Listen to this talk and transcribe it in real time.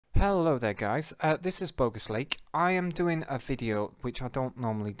Hello there guys, this is BogusLeek. I am doing a video which I don't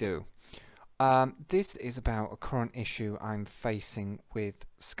normally do. This is about a current issue I'm facing with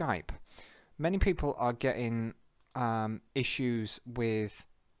Skype. Many people are getting issues with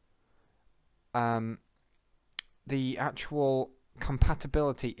the actual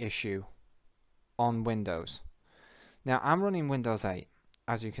compatibility issue on Windows. Now I'm running Windows 8,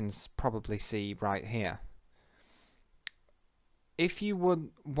 as you can probably see right here. If you would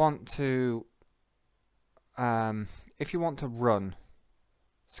want to, run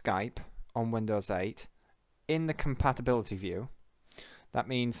Skype on Windows 8 in the compatibility view, that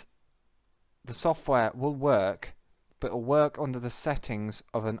means the software will work, but it will work under the settings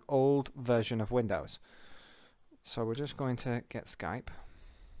of an old version of Windows. So we're just going to get Skype.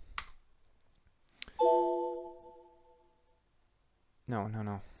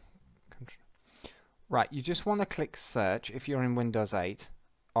 No. Right, you just want to click search if you're in Windows 8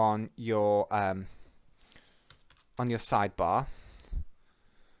 on your sidebar.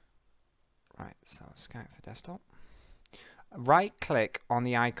 Right, so Skype for desktop. Right click on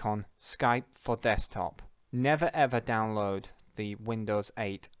the icon Skype for desktop. Never ever download the Windows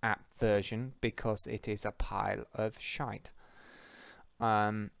 8 app version because it is a pile of shite.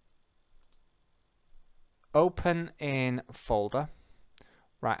 Open in folder.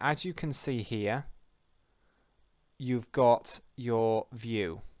 Right, as you can see here, you've got your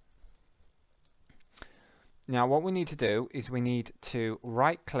view. Now what we need to do is we need to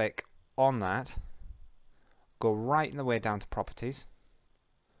right click on that, go right in the way down to properties,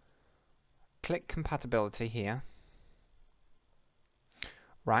 click compatibility here,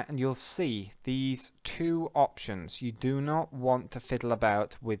 right, and you'll see these two options. You do not want to fiddle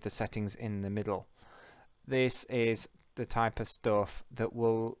about with the settings in the middle. This is the type of stuff that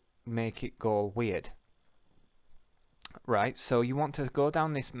will make it go weird. Right, so you want to go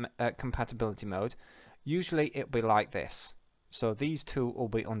down this compatibility mode. Usually it'll be like this. So these two will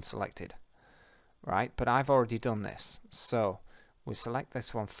be unselected. Right, but I've already done this. So we select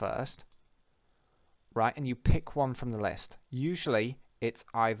this one first. Right, and you pick one from the list. Usually it's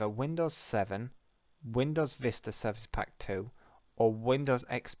either Windows 7, Windows Vista Service Pack 2, or Windows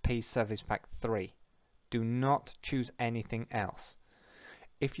XP Service Pack 3. Do not choose anything else.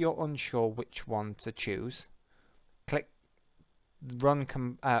 If you're unsure which one to choose, click Run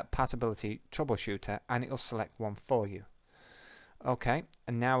Compatibility Troubleshooter and it'll select one for you. Okay,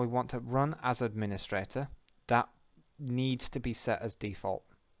 and now we want to run as administrator. That needs to be set as default.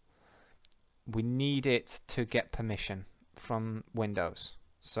 We need it to get permission from Windows.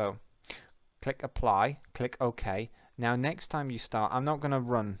 So click Apply, click OK. Now next time you start, I'm not going to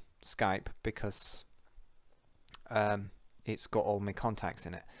run Skype because it's got all my contacts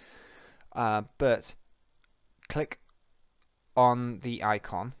in it. But click on the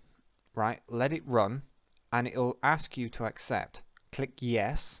icon, right, let it run, and it'll ask you to accept. Click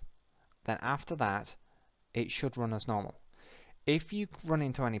yes, then after that it should run as normal. If you run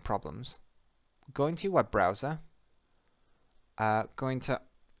into any problems, go into your web browser, go into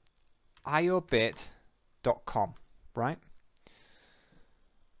iobit.com, right?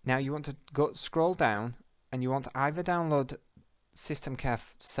 Now you want to go scroll down and you want to either download SystemCare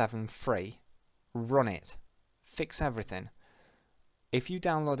 7 free, run it, fix everything. If you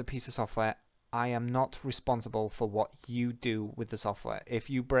download a piece of software, I am not responsible for what you do with the software. If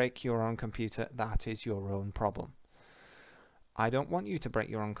you break your own computer, that is your own problem. I don't want you to break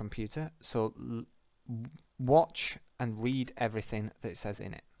your own computer, so watch and read everything that it says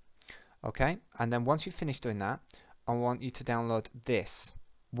in it. Okay, and then once you finish doing that, I want you to download this.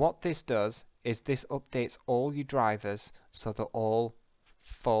 What this does is this updates all your drivers so they're all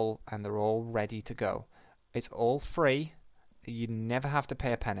full and they're all ready to go. It's all free. You never have to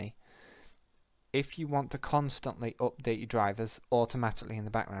pay a penny. If you want to constantly update your drivers automatically in the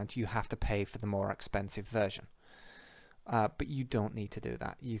background, you have to pay for the more expensive version. But you don't need to do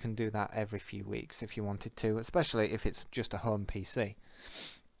that. You can do that every few weeks if you wanted to, especially if it's just a home PC.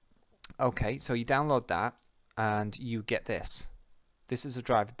 Okay, so you download that and you get this. This is a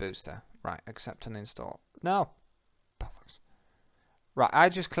driver booster. Right, accept and install. No. Right, I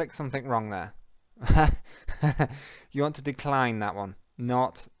just clicked something wrong there. You want to decline that one,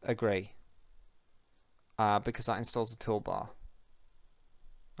 not agree, because that installs a toolbar.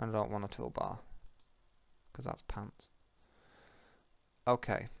 I don't want a toolbar because that's pants.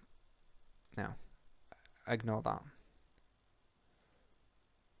 Okay, now ignore that.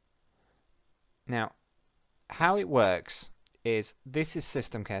 Now how it works is this is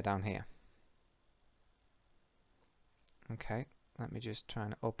SystemCare down here. Okay, let me just try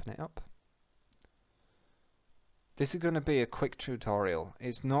and open it up. This is going to be a quick tutorial.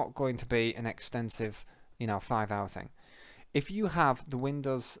 It's not going to be an extensive, 5-hour thing. If you have the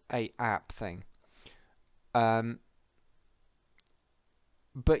Windows 8 app thing, but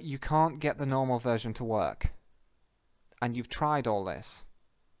you can't get the normal version to work, and you've tried all this,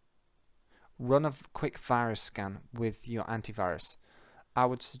 run a quick virus scan with your antivirus. I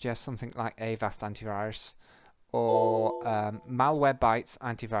would suggest something like Avast antivirus or Malwarebytes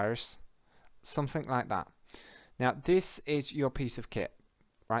antivirus, something like that. Now this is your piece of kit,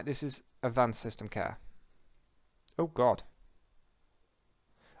 right? This is advanced SystemCare. Oh God.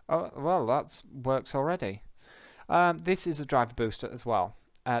 Oh well, that works already. This is a driver booster as well.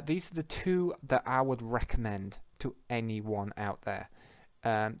 These are the two that I would recommend to anyone out there.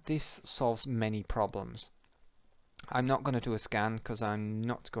 This solves many problems. I'm not going to do a scan because I'm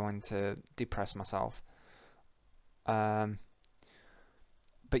not going to depress myself.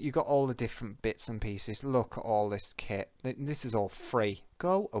 But you got all the different bits and pieces. Look at all this kit. This is all free.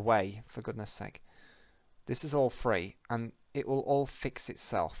 Go away, for goodness sake. This is all free, and it will all fix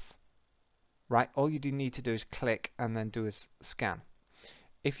itself. Right? All you do need to do is click and then do a scan.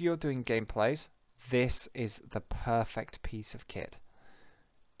 If you're doing gameplays, this is the perfect piece of kit.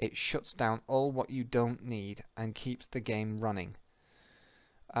 It shuts down all what you don't need and keeps the game running.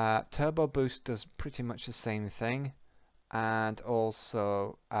 Turbo Boost does pretty much the same thing. And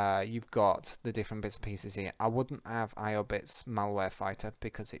also you've got the different bits and pieces here. I wouldn't have IOBits Malware Fighter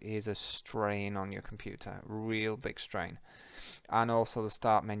because it is a strain on your computer, real big strain. And also the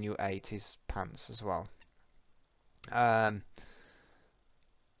Start Menu 8 is pants as well.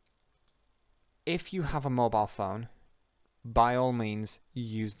 If you have a mobile phone, by all means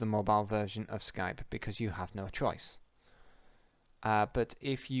use the mobile version of Skype because you have no choice. But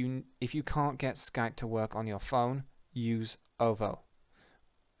if you can't get Skype to work on your phone, use OVO.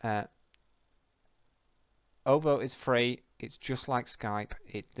 OVO is free. It's just like Skype.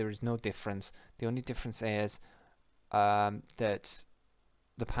 There is no difference. The only difference is that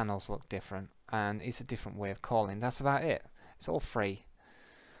the panels look different and it's a different way of calling. That's about it. It's all free.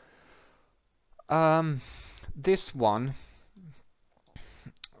 This one,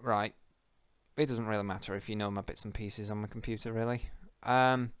 right, it doesn't really matter if you know my bits and pieces on my computer, really.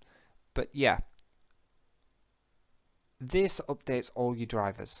 But yeah. This updates all your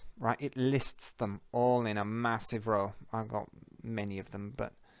drivers, right? It lists them all in a massive row. I've got many of them,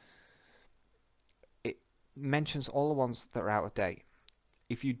 but it mentions all the ones that are out of date.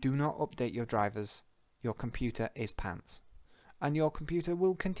 If you do not update your drivers, your computer is pants. And your computer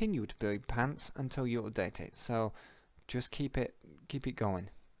will continue to be pants until you update it. So just keep it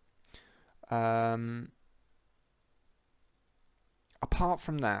going. Apart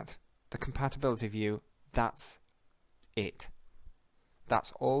from that, the compatibility view, that's it.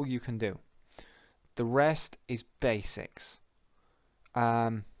 That's all you can do. The rest is basics.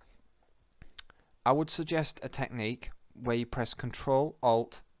 I would suggest a technique where you press Control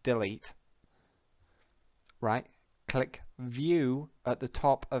Alt Delete, right? Click View at the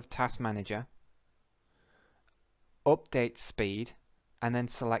top of Task Manager, update speed, and then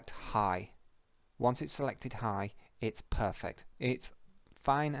select High. Once it's selected High, it's perfect. It's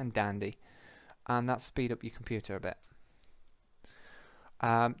fine and dandy, and that'll speed up your computer a bit.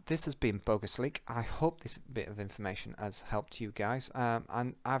 This has been BogusLeek. I hope this bit of information has helped you guys.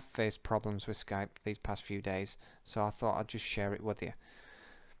 And I've faced problems with Skype these past few days, so I thought I'd just share it with you.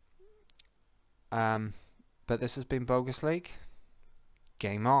 But this has been BogusLeek.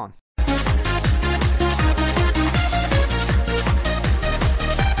 Game on.